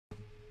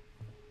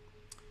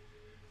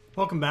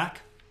Welcome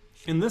back.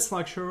 In this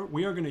lecture,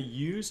 we are going to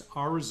use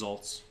our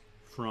results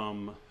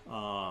from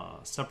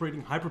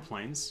separating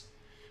hyperplanes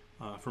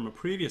from a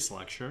previous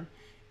lecture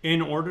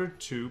in order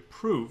to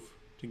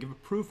give a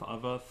proof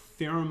of a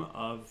theorem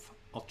of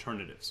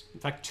alternatives. In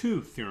fact,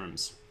 two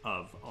theorems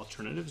of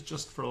alternatives,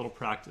 just for a little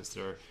practice.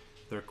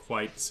 They're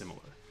quite similar.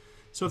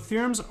 So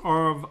theorems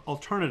of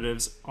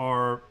alternatives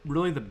are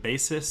really the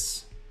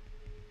basis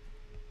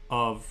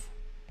of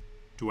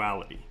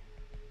duality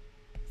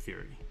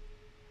theory.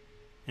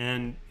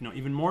 And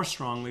even more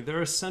strongly,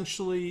 they're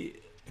essentially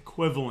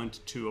equivalent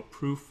to a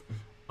proof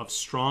of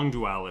strong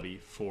duality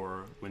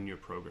for linear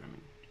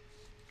programming.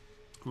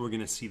 We're going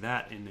to see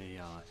that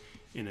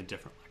in a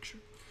different lecture.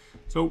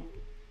 So,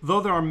 though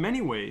there are many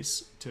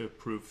ways to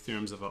prove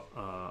theorems of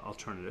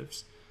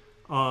alternatives,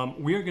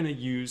 we are going to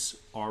use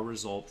our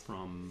result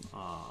from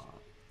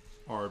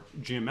our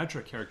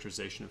geometric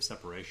characterization of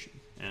separation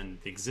and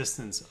the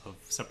existence of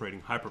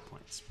separating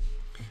hyperplanes.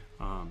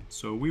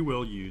 So we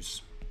will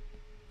use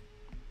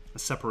a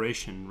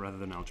separation rather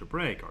than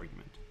algebraic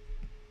argument.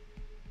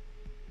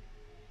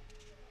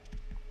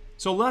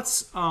 So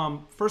let's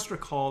first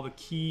recall the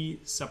key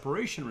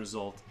separation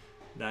result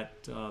that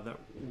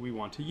we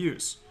want to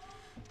use.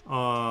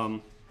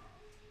 So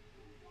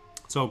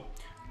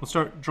we'll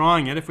start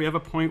drawing it. If we have a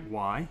point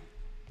y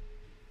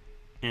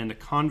and a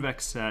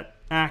convex set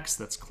x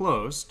that's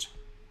closed,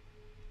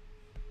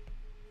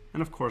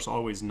 and of course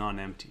always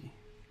non-empty,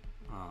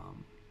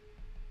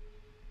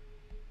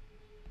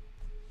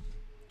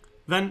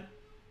 then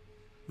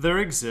there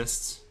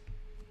exists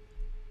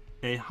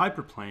a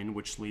hyperplane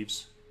which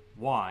leaves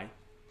y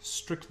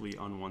strictly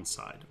on one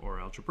side.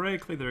 Or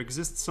algebraically, there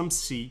exists some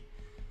c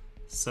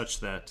such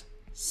that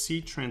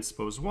c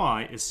transpose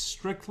y is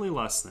strictly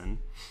less than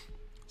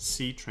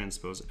c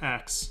transpose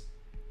x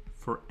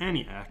for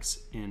any x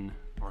in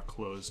our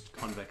closed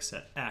convex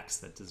set x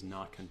that does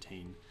not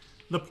contain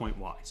the point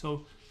y.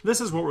 So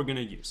this is what we're going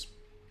to use.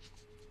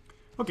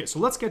 Okay, so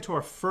let's get to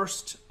our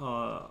first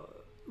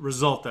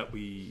result that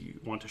we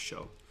want to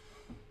show.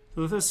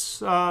 So this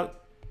theorem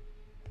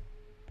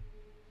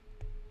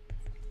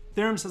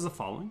says the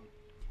following: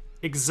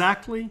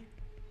 exactly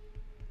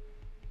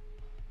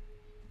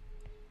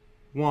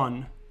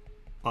one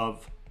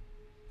of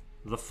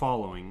the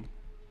following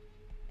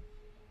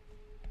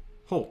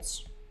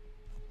holds.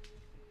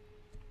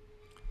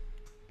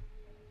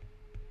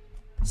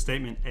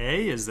 Statement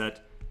A is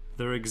that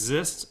there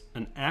exists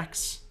an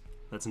x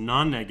that's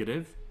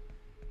non-negative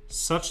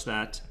such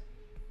that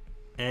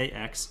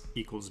ax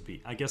equals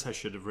b. I guess I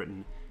should have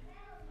written,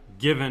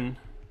 given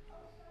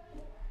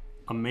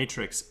a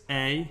matrix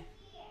A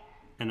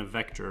and a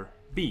vector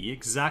B,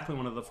 exactly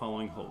one of the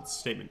following holds.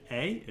 Statement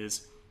A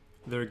is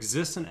there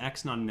exists an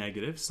x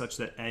non-negative such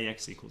that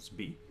ax equals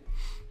b.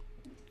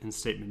 And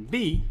statement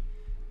B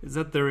is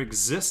that there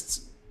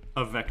exists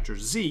a vector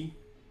z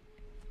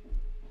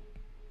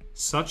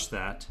such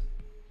that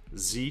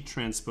z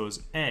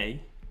transpose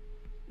A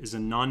is a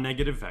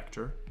non-negative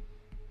vector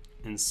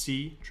and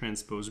c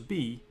transpose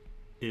b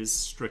is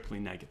strictly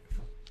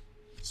negative.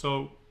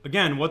 So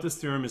again, what this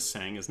theorem is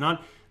saying is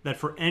not that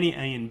for any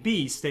a and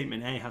b,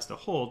 statement A has to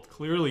hold.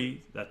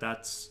 Clearly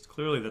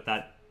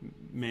that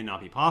may not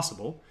be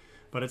possible,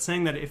 but it's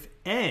saying that if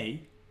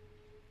A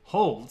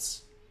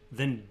holds,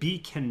 then B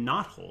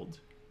cannot hold,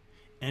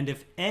 and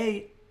if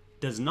A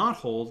does not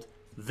hold,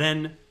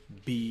 then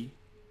B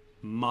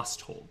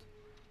must hold.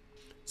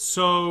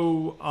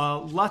 So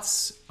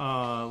let's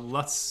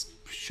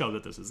show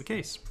that this is the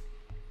case.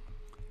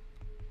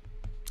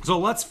 So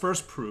let's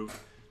first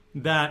prove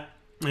that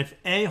if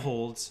A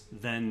holds,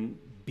 then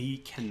B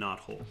cannot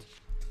hold.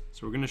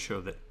 So we're going to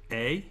show that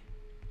A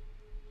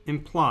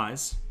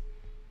implies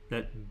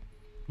that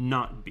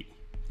not B,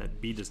 that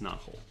B does not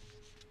hold.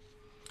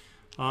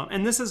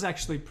 And this is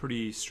actually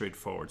pretty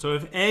straightforward. So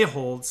if A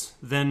holds,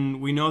 then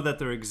we know that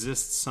there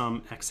exists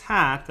some x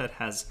hat that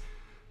has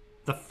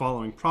the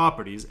following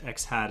properties.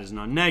 X hat is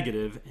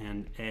non-negative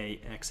and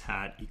ax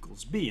hat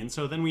equals B. And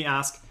so then we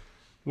ask,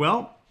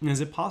 well,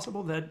 is it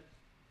possible that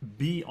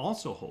B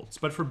also holds?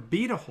 But for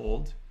B to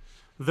hold,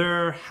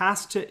 there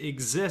has to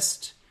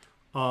exist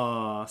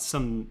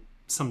some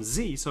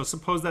z. So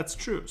suppose that's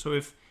true. So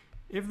if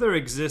there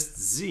exists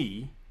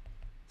z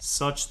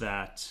such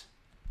that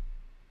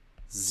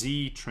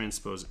z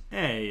transpose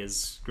A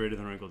is greater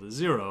than or equal to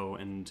 0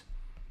 and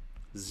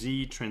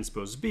z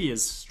transpose B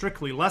is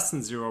strictly less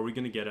than 0, are we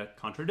going to get a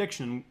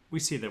contradiction? We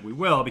see that we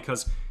will,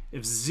 because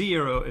if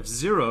 0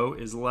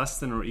 is less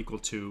than or equal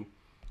to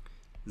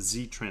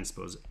z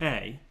transpose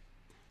A,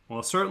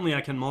 well, certainly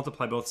I can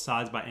multiply both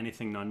sides by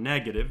anything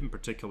non-negative, in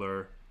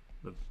particular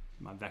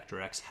my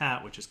vector x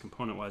hat, which is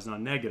component-wise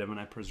non-negative, and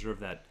I preserve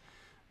that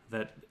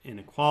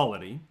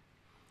inequality.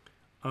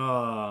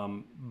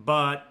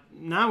 But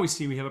now we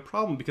see we have a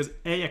problem because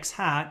ax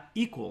hat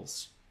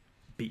equals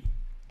b.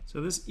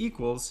 So this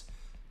equals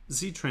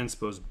z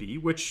transpose b,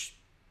 which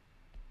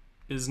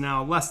is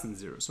now less than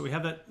 0. So we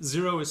have that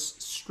 0 is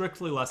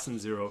strictly less than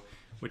 0,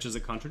 which is a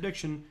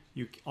contradiction.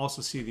 You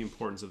also see the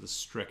importance of the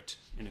strict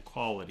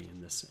inequality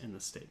in this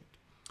statement.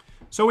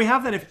 So we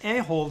have that if A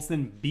holds,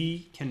 then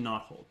B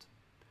cannot hold.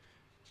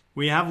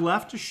 We have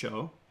left to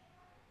show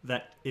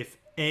that if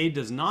A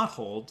does not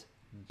hold,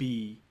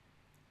 B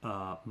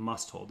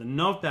must hold. And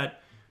note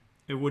that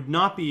it would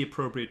not be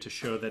appropriate to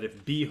show that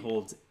if B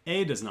holds,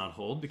 A does not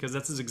hold, because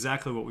that's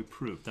exactly what we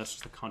proved. That's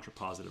just the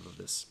contrapositive of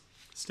this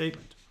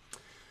statement.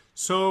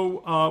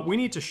 So we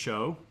need to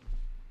show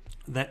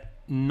that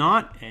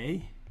not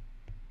A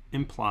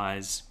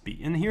implies B.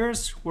 And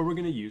here's where we're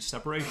going to use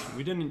separation.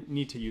 We didn't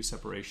need to use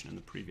separation in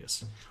the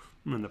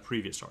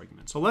previous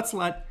argument. So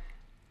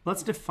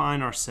let's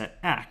define our set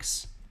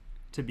X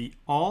to be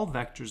all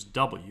vectors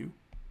W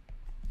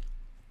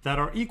that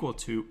are equal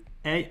to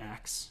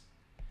AX,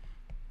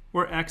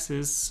 where X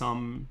is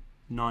some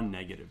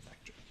non-negative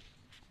vector.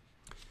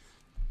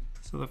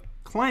 So the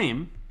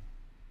claim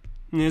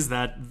is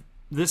that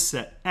this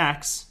set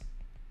X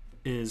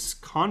is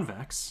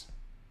convex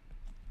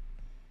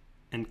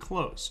and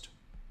closed.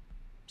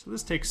 So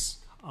this takes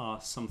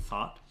some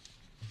thought.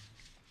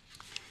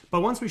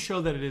 But once we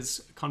show that it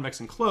is convex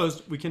and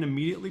closed, we can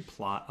immediately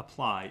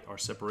apply our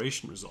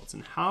separation results.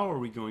 And how are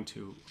we going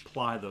to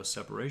apply those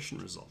separation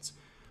results?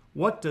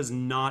 What does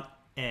not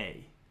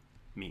A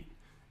mean?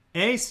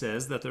 A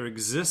says that there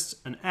exists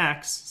an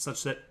X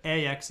such that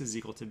AX is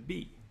equal to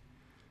B.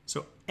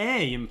 So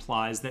A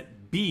implies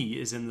that B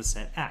is in the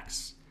set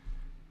X.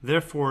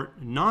 Therefore,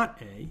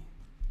 not A,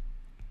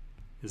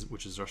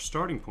 which is our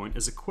starting point,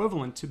 is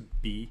equivalent to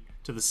B,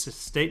 to the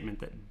statement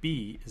that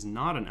B is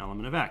not an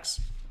element of X.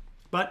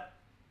 But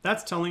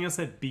that's telling us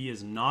that B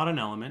is not an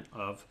element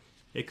of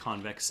a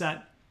convex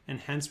set, and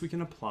hence we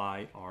can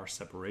apply our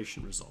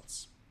separation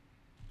results.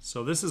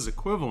 So this is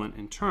equivalent,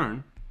 in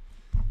turn,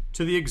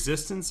 to the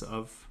existence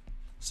of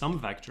some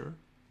vector.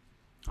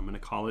 I'm going to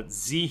call it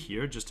Z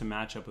here, just to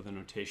match up with the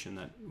notation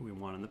that we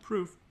want in the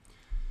proof,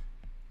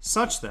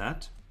 such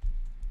that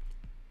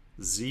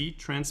Z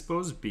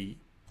transpose B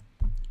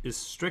is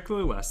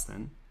strictly less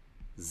than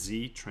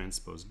Z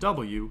transpose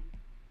W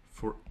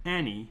for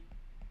any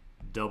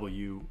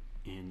W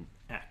in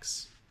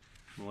X.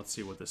 Well, let's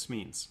see what this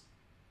means.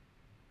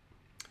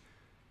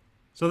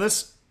 So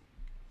this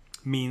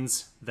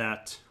means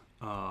that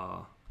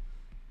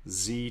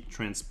Z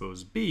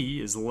transpose B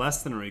is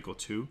less than or equal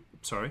to,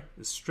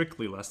 is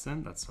strictly less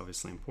than, that's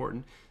obviously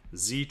important,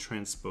 Z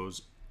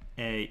transpose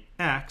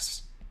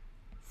AX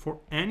for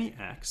any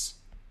X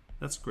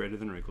that's greater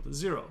than or equal to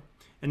 0.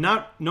 And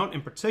note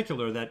in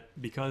particular that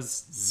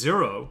because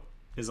 0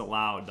 is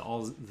allowed,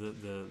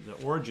 the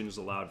origin is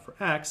allowed for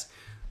X,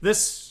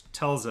 this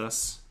tells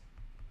us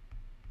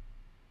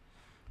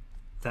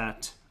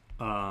that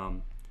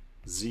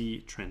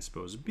Z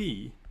transpose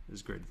B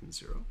is greater than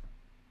 0.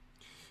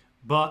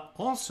 But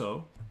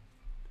also,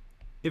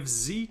 if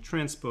Z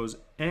transpose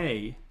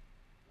A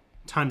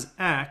times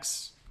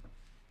X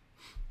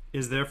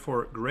is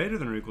therefore greater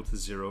than or equal to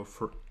 0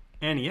 for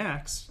any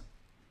X,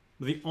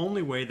 the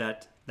only way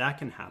that that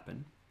can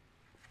happen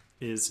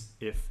is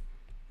if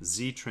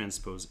Z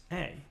transpose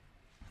A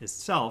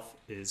itself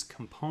is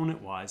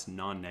component-wise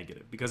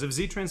non-negative. Because if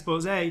Z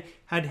transpose A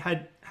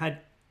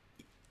had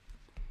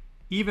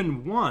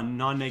even one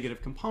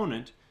non-negative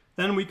component,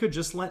 then we could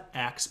just let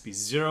X be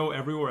 0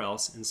 everywhere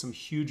else and some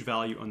huge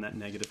value on that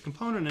negative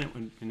component,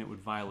 and it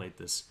would violate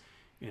this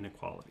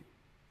inequality.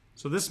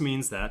 So this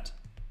means that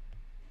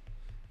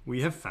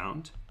we have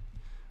found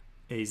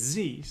a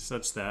Z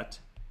such that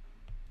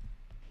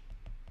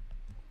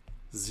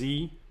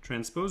Z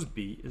transpose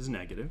B is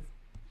negative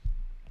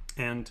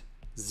and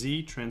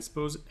Z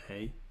transpose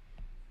A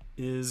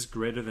is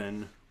greater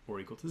than or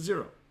equal to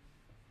 0.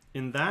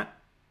 And that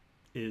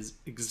is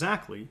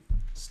exactly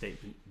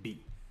statement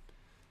B.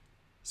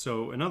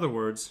 So in other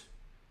words,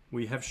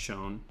 we have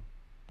shown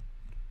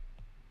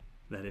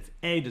that if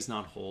A does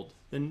not hold,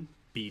 then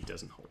B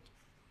doesn't hold.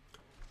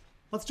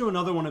 Let's do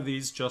another one of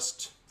these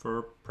just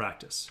for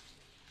practice.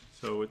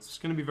 So it's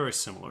going to be very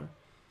similar.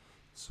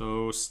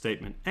 So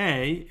statement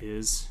A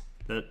is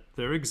that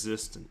there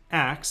exists an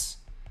X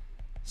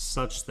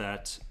such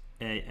that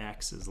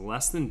AX is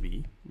less than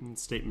B. And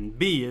statement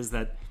B is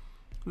that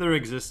there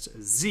exists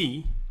a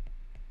Z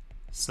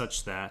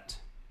such that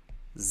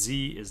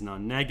Z is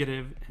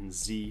non-negative and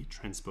Z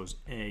transpose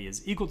A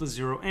is equal to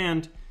 0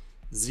 and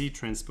Z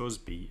transpose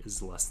B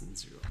is less than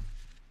 0.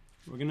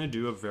 We're going to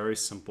do a very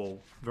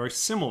simple, very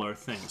similar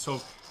thing. So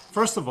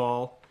first of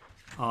all,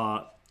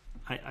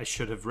 I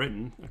should have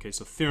written, okay,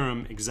 so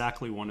theorem,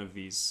 exactly one of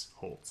these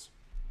holds.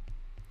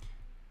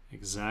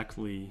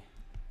 Exactly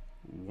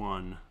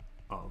one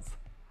of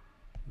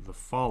the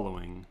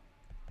following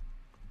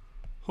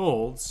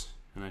holds,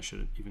 and I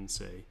should even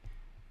say,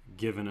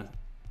 given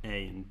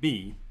A and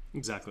B,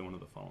 exactly one of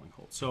the following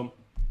holds. So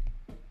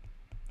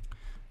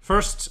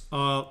first,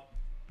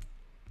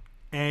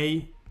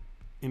 A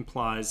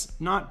implies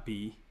not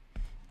B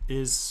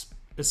is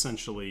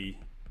essentially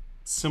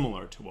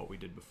similar to what we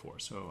did before,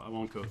 so I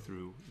won't go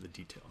through the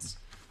details.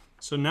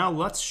 So now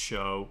let's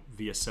show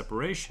via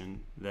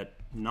separation that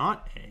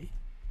not A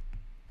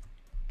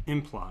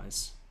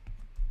implies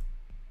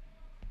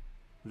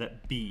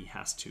that B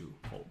has to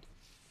hold.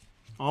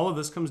 all of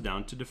this comes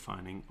down to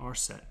defining our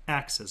set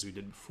X as we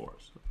did before.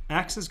 So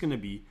X is going to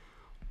be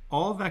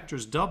all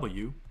vectors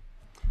W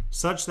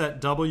such that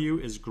W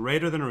is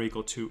greater than or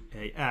equal to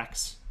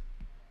AX,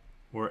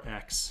 where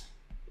X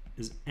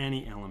is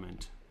any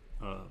element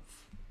of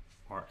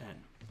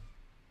Rn.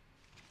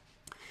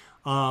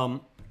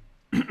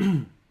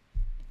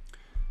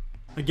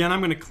 Again, I'm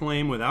going to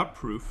claim without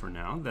proof for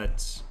now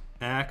that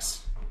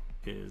X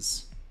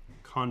is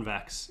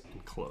convex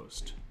and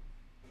closed.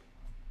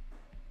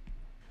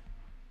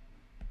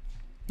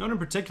 Note in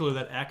particular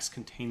that X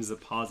contains the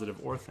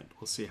positive orthant.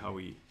 We'll see how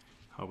we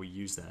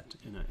use that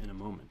in a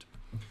moment.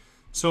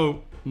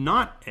 So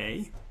not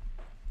A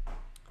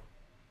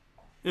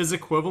is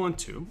equivalent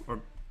to,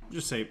 or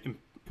just say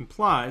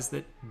implies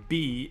that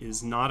B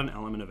is not an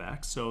element of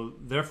X. So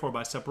therefore,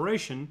 by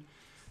separation,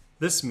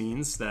 this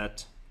means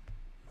that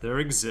there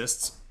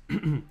exists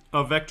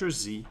a vector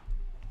Z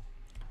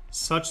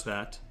such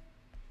that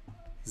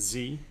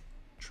Z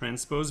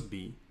transpose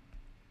B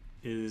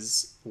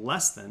is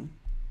less than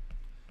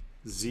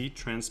Z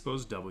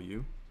transpose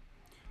W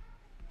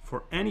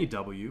for any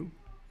W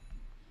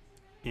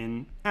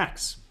in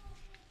X.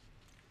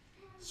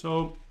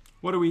 So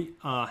what do we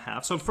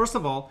have? So first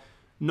of all,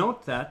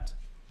 note that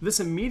this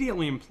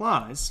immediately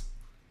implies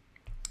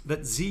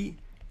that Z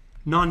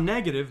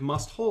non-negative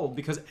must hold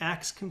because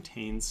X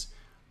contains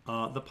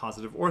the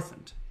positive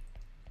orthant.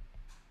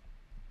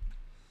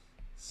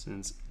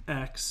 Since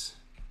X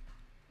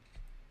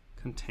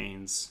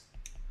contains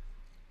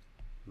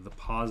the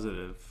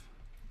positive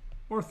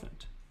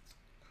orthant.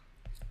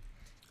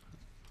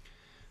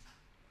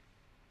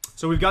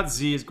 So we've got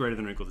Z is greater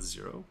than or equal to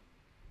 0.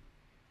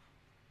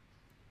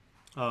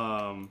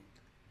 And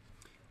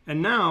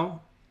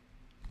now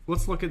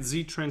let's look at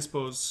Z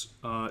transpose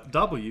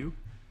W.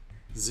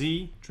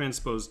 Z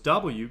transpose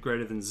W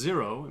greater than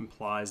 0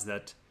 implies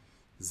that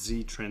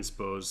Z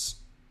transpose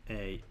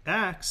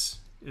AX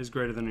is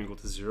greater than or equal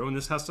to 0, and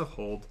this has to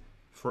hold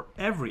for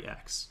every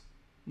X,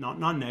 not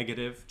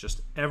non-negative,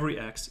 just every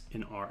X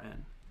in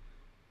Rn.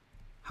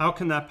 How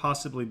can that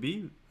possibly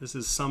be? This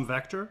is some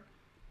vector.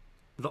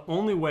 The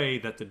only way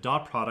that the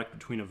dot product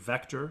between a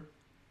vector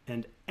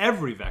and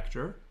every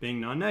vector being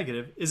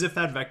non-negative is if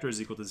that vector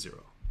is equal to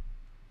 0.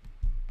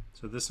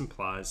 So this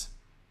implies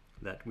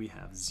that we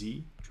have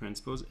Z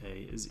transpose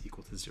A is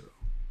equal to 0.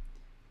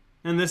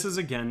 And this is,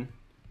 again,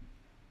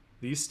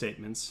 these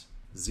statements,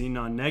 Z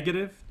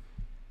non-negative,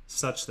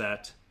 such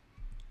that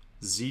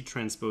Z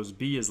transpose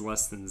B is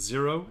less than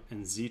 0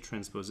 and Z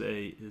transpose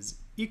A is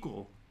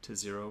equal to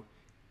 0,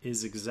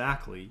 is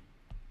exactly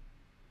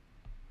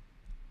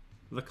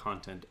the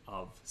content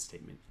of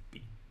statement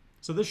B.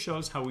 So this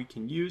shows how we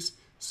can use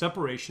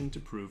separation to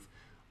prove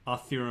a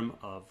theorem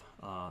of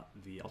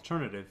the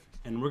alternative.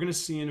 And we're going to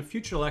see in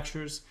future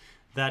lectures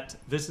that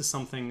this is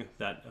something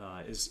that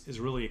is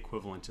really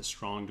equivalent to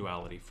strong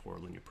duality for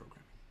linear programming.